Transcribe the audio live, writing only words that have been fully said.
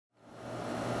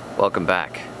Welcome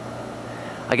back.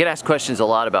 I get asked questions a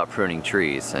lot about pruning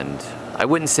trees, and I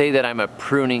wouldn't say that I'm a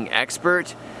pruning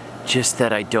expert, just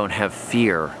that I don't have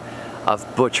fear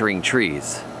of butchering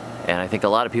trees. And I think a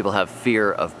lot of people have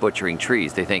fear of butchering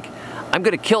trees. They think, I'm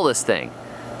gonna kill this thing.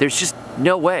 There's just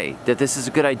no way that this is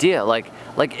a good idea. Like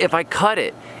if I cut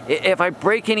it, if I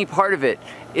break any part of it,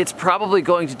 it's probably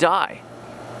going to die.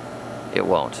 It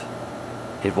won't.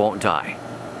 It won't die.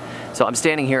 So I'm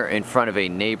standing here in front of a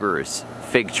neighbor's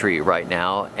fig tree right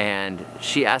now, and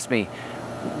she asked me,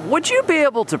 would you be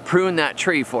able to prune that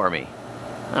tree for me?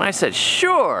 And I said,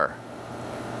 sure.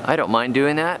 I don't mind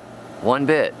doing that one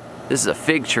bit. This is a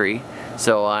fig tree,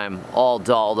 so I'm all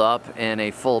dolled up in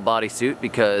a full bodysuit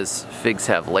because figs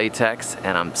have latex,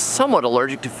 and I'm somewhat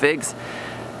allergic to figs.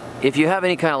 If you have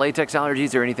any kind of latex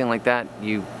allergies or anything like that,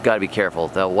 you gotta be careful.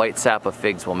 The white sap of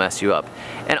figs will mess you up.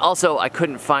 And also, I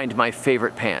couldn't find my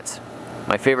favorite pants.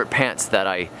 My favorite pants that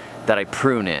I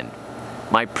prune in.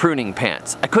 My pruning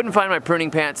pants. I couldn't find my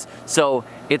pruning pants, so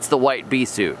it's the white bee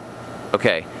suit.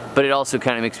 Okay, but it also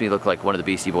kind of makes me look like one of the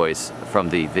Beastie Boys from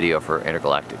the video for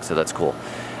Intergalactic, so that's cool.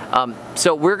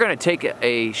 So we're gonna take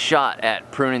a shot at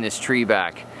pruning this tree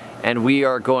back, and we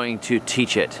are going to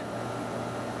teach it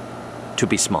to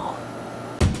be small.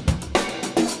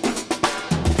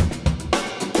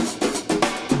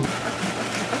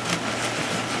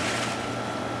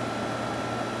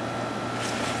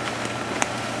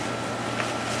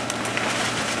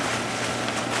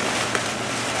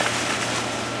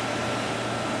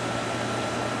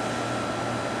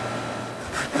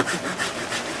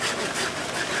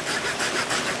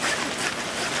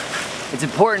 It's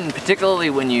important, particularly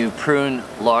when you prune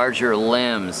larger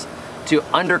limbs, to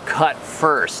undercut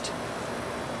first.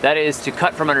 That is, to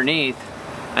cut from underneath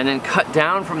and then cut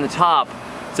down from the top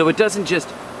so it doesn't just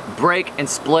break and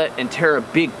split and tear a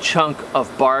big chunk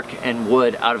of bark and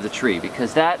wood out of the tree,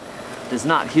 because that does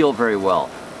not heal very well.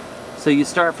 So you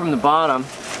start from the bottom,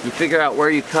 you figure out where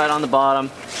you cut on the bottom,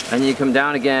 and you come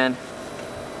down again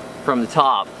from the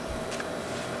top.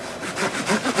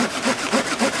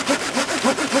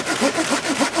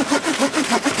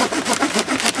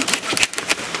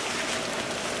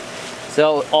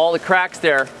 So all the cracks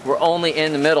there were only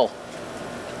in the middle,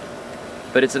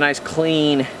 but it's a nice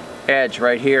clean edge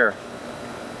right here.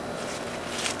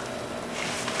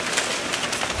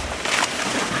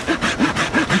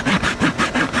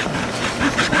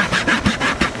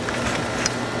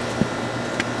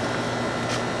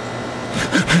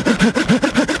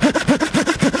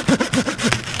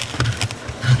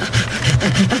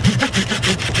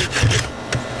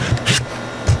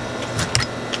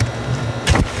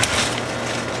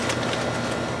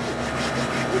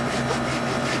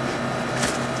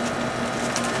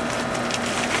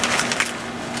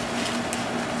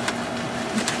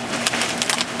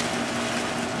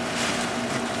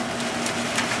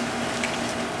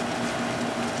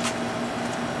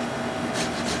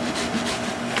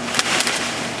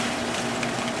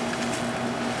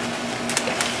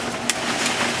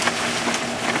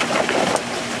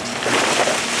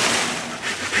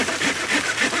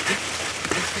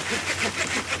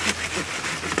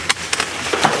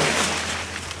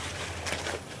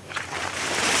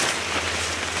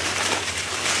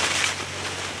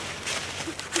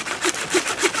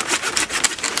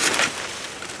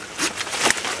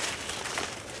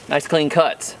 Nice clean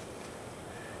cuts.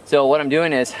 So what I'm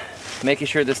doing is making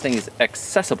sure this thing is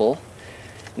accessible.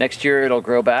 Next year it'll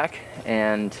grow back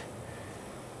and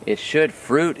it should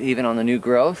fruit even on the new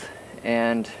growth.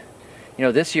 And you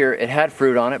know, this year it had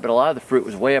fruit on it, but a lot of the fruit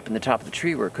was way up in the top of the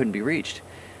tree where it couldn't be reached.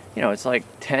 You know, it's like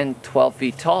 10, 12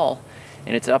 feet tall,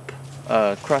 and it's up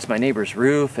across my neighbor's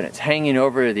roof, and it's hanging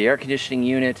over the air conditioning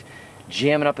unit,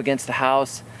 jamming up against the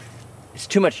house. It's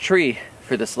too much tree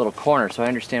for this little corner, so I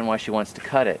understand why she wants to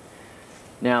cut it.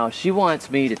 Now she wants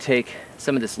me to take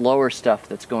some of this lower stuff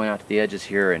that's going out to the edges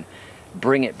here and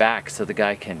bring it back so the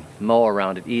guy can mow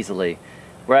around it easily.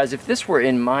 Whereas if this were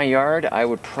in my yard, I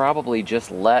would probably just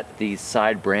let these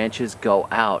side branches go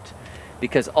out,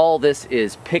 because all this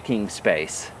is picking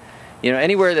space. You know,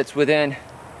 anywhere that's within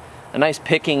a nice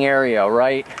picking area,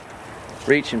 right?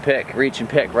 Reach and pick,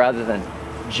 rather than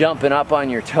jumping up on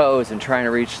your toes and trying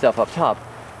to reach stuff up top.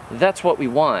 That's what we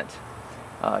want.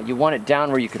 You want it down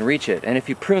where you can reach it. And if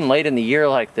you prune late in the year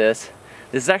like this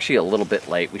is actually a little bit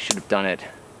late. We should have done it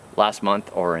last month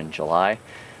or in July.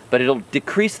 But it'll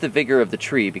decrease the vigor of the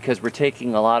tree because we're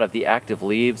taking a lot of the active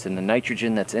leaves and the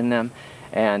nitrogen that's in them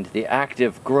and the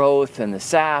active growth and the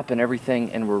sap and everything,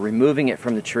 and we're removing it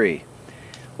from the tree.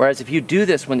 Whereas if you do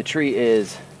this when the tree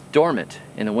is dormant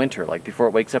in the winter, like before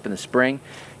it wakes up in the spring,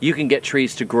 you can get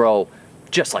trees to grow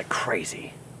just like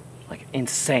crazy. like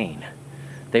insane.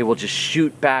 They will just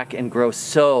shoot back and grow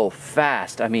so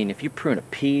fast. I mean, if you prune a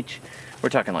peach, we're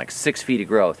talking like 6 feet of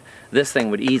growth. This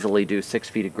thing would easily do 6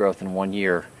 feet of growth in 1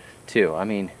 year too. I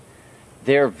mean,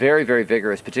 they're very, very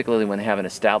vigorous, particularly when they have an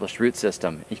established root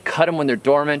system. You cut them when they're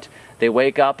dormant, they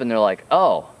wake up and they're like,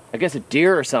 oh, I guess a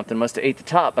deer or something must have ate the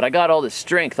top, but I got all this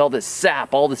strength, all this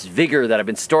sap, all this vigor that I've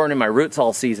been storing in my roots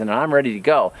all season, and I'm ready to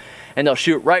go. And they'll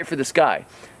shoot right for the sky.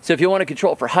 So if you want to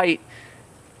control for height,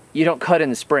 you don't cut in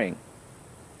the spring.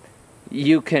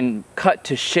 You can cut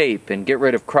to shape and get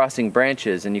rid of crossing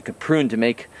branches, and you can prune to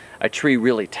make a tree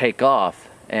really take off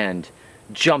and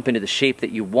jump into the shape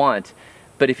that you want.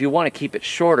 But if you want to keep it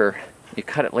shorter, you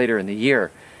cut it later in the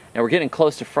year. Now we're getting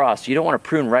close to frost. You don't want to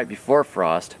prune right before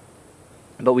frost,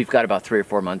 but we've got about 3 or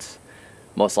 4 months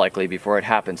most likely before it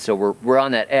happens. So we're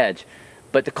on that edge.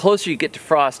 But the closer you get to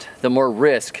frost, the more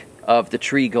risk of the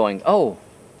tree going, oh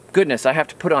goodness, I have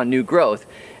to put on new growth.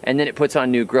 And then it puts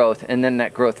on new growth, and then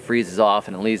that growth freezes off,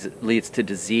 and it leads to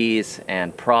disease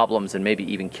and problems and maybe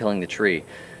even killing the tree.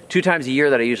 2 times a year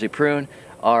that I usually prune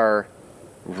are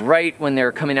right when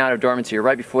they're coming out of dormancy, or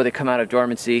right before they come out of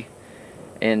dormancy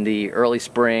in the early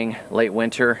spring, late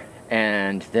winter,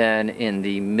 and then in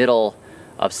the middle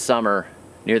of summer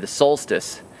near the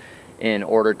solstice in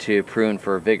order to prune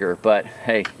for vigor. But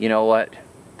hey, you know what?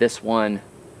 This one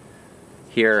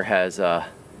here has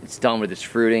it's done with its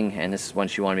fruiting, and this is when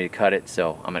she wanted me to cut it,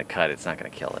 so I'm gonna cut it. It's not gonna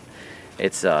kill it.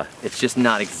 It's just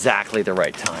not exactly the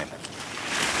right time.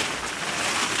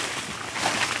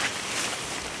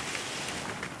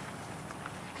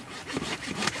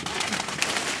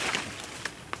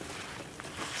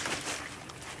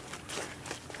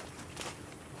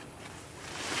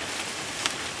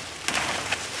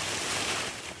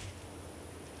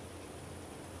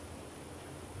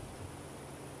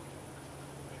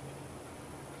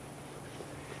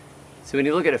 So when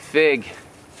you look at a fig,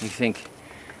 you think,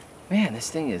 man, this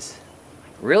thing is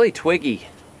really twiggy.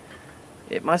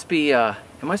 It must be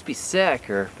sick,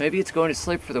 or maybe it's going to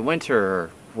sleep for the winter,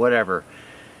 or whatever.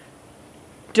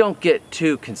 Don't get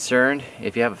too concerned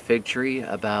if you have a fig tree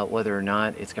about whether or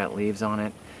not it's got leaves on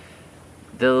it.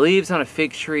 The leaves on a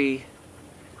fig tree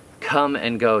come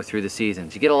and go through the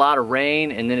seasons. You get a lot of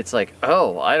rain, and then it's like,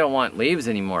 oh, I don't want leaves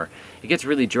anymore. It gets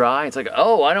really dry, it's like,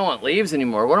 oh, I don't want leaves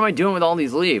anymore. What am I doing with all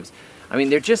these leaves? I mean,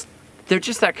 they're just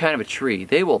that kind of a tree.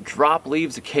 They will drop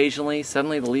leaves occasionally.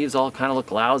 Suddenly the leaves all kind of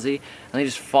look lousy, and they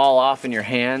just fall off in your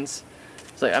hands.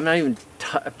 It's like, I'm not even,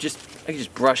 I can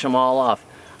just brush them all off.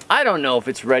 I don't know if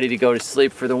it's ready to go to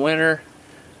sleep for the winter,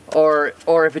 or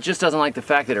if it just doesn't like the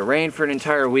fact that it rained for an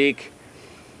entire week.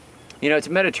 You know, it's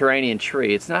a Mediterranean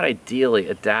tree. It's not ideally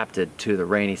adapted to the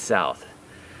rainy south.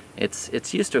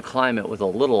 It's used to a climate with a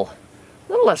little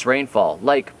less rainfall,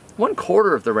 like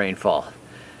 1/4 of the rainfall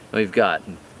we've got.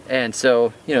 And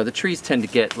so, you know, the trees tend to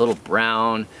get little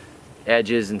brown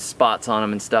edges and spots on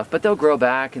them and stuff, but they'll grow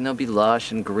back and they'll be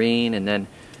lush and green, and then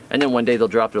one day they'll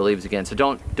drop their leaves again. So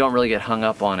don't really get hung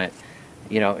up on it.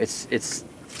 You know, it's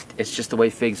just the way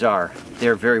figs are.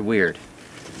 They're very weird.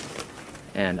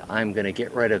 And I'm gonna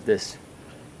get rid of this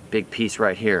big piece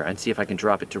right here and see if I can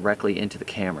drop it directly into the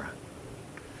camera.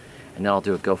 And then I'll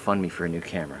do a GoFundMe for a new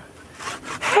camera.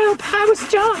 Help, I was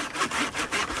John!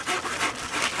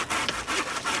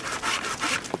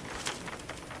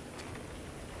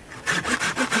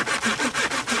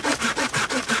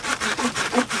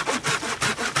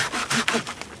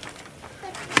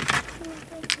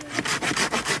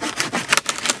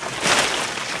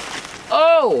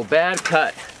 Oh, bad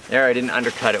cut. There, I didn't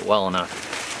undercut it well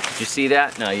enough. Did you see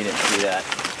that? No, you didn't see that.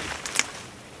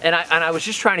 And I was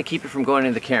just trying to keep it from going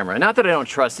into the camera. Not that I don't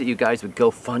trust that you guys would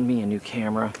GoFund me a new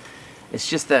camera. It's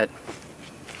just that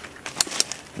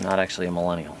I'm not actually a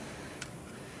millennial.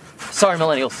 Sorry,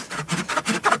 millennials.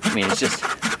 I mean, it's just,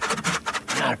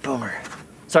 I'm not a boomer.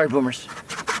 Sorry, boomers.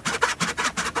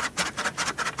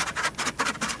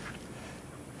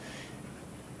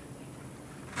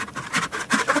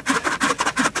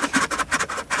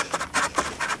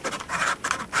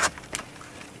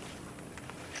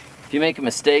 If you make a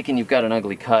mistake and you've got an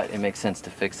ugly cut, it makes sense to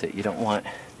fix it. You don't want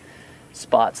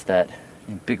spots that,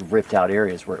 in big ripped out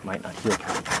areas where it might not heal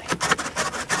properly.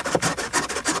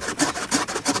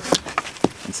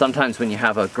 And sometimes when you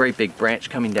have a great big branch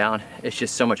coming down, it's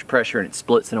just so much pressure and it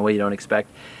splits in a way you don't expect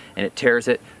and it tears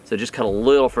it. So just cut a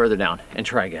little further down and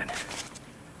try again.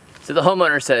 So the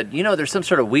homeowner said, you know, there's some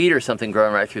sort of weed or something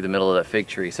growing right through the middle of that fig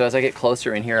tree. So as I get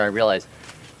closer in here, I realize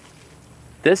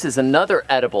this is another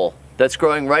edible that's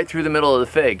growing right through the middle of the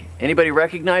fig. Anybody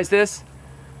recognize this?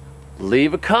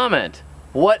 Leave a comment.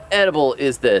 What edible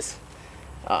is this?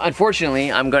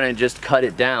 Unfortunately, I'm gonna just cut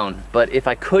it down, but if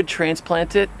I could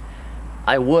transplant it,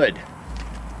 I would.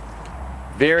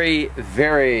 Very,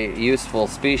 very useful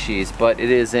species, but it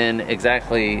is in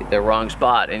exactly the wrong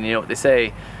spot. And you know what they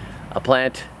say, a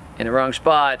plant in the wrong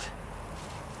spot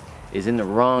is in the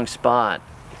wrong spot,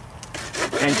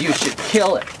 and you should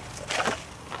kill it.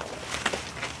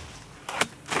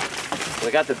 So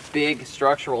I got the big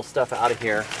structural stuff out of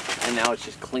here, and now it's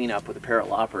just clean up with a pair of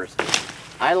loppers.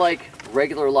 I like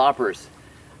regular loppers.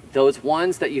 Those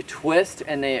ones that you twist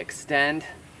and they extend,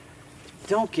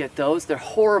 don't get those. They're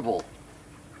horrible.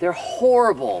 They're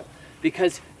horrible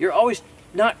because you're always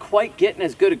not quite getting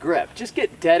as good a grip. Just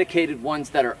get dedicated ones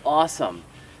that are awesome,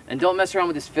 and don't mess around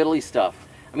with this fiddly stuff.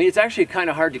 I mean, it's actually kind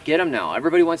of hard to get them now.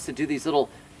 Everybody wants to do these little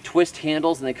twist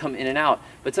handles and they come in and out,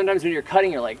 but sometimes when you're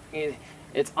cutting, you're like,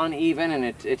 it's uneven and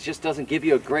it just doesn't give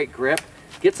you a great grip.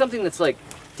 Get something that's like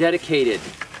dedicated,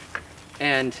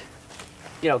 and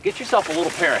you know, get yourself a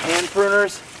little pair of hand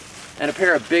pruners and a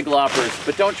pair of big loppers,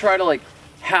 but don't try to like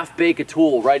half bake a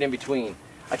tool right in between.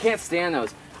 I can't stand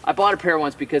those. I bought a pair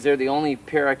once because they're the only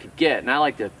pair I could get, and I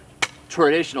like the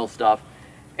traditional stuff.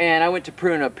 And I went to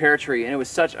prune a pear tree, and it was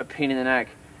such a pain in the neck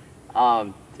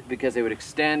because they would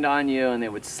extend on you and they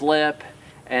would slip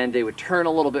and they would turn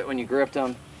a little bit when you gripped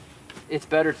them. It's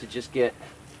better to just get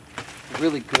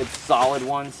really good solid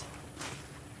ones,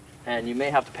 and you may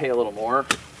have to pay a little more,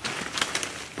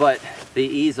 but the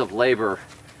ease of labor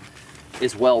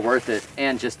is well worth it,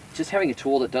 and just having a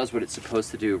tool that does what it's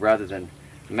supposed to do rather than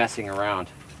messing around.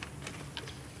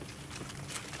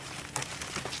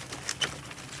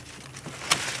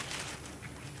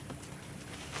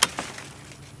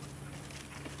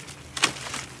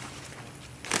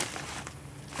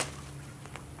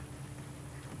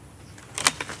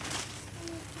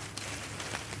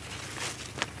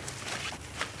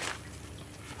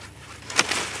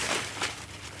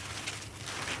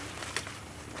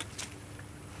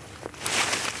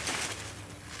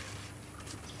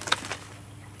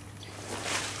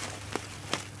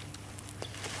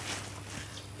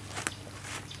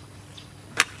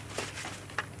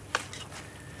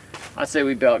 I'd say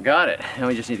we about got it, and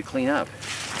we just need to clean up.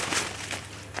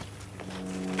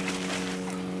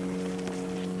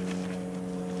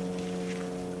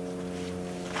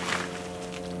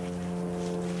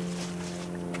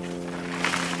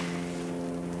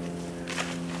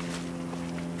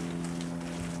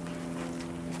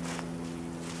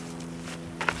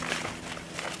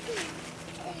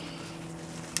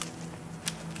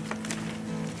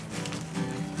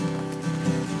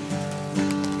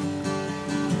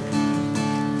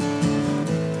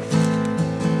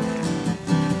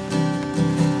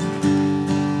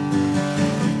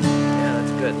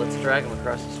 Drag them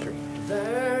across the street.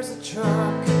 There's a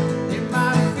truck in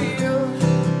my field,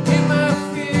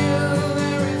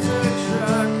 there is a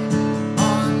truck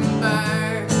on the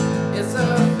back. It's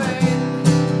a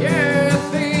thing, yeah,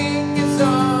 a thing is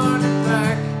on the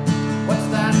back. What's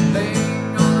that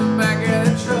thing on the back of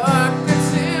the truck?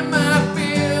 It's in my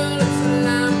field, it's a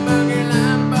lime buggy,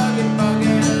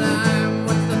 lime.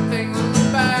 What's the thing on the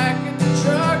back of the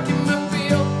truck in my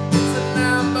field? It's a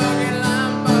lime buggy, lime.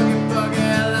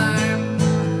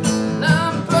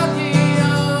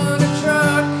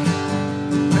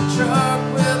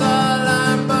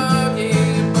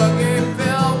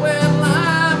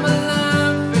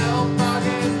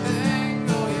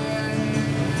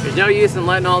 There's no use in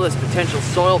letting all this potential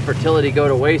soil fertility go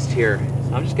to waste here.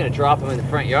 So I'm just gonna drop them in the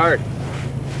front yard.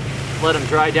 Let them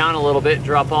dry down a little bit,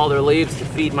 drop all their leaves to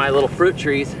feed my little fruit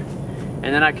trees, and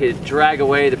then I could drag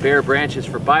away the bare branches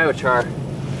for biochar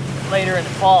later in the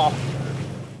fall.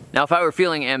 Now if I were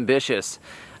feeling ambitious,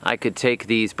 I could take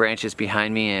these branches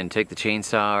behind me and take the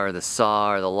chainsaw or the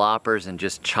saw or the loppers and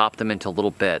just chop them into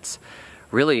little bits.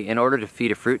 Really, in order to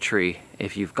feed a fruit tree,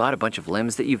 if you've got a bunch of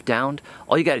limbs that you've downed,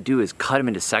 all you gotta do is cut them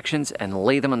into sections and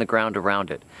lay them on the ground around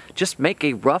it. Just make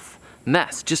a rough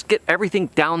mess. Just get everything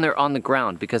down there on the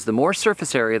ground, because the more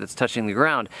surface area that's touching the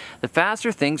ground, the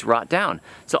faster things rot down.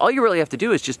 So all you really have to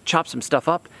do is just chop some stuff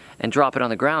up and drop it on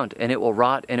the ground, and it will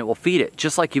rot and it will feed it,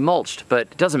 just like you mulched. But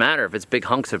it doesn't matter if it's big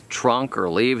hunks of trunk or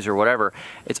leaves or whatever,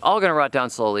 it's all gonna rot down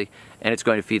slowly and it's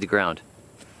going to feed the ground.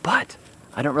 But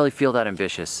I don't really feel that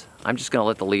ambitious. I'm just gonna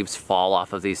let the leaves fall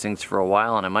off of these things for a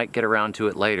while, and I might get around to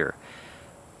it later.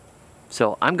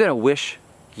 So I'm gonna wish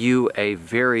you a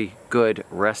very good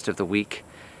rest of the week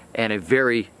and a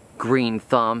very green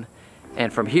thumb.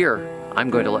 And from here, I'm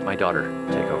going to let my daughter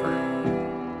take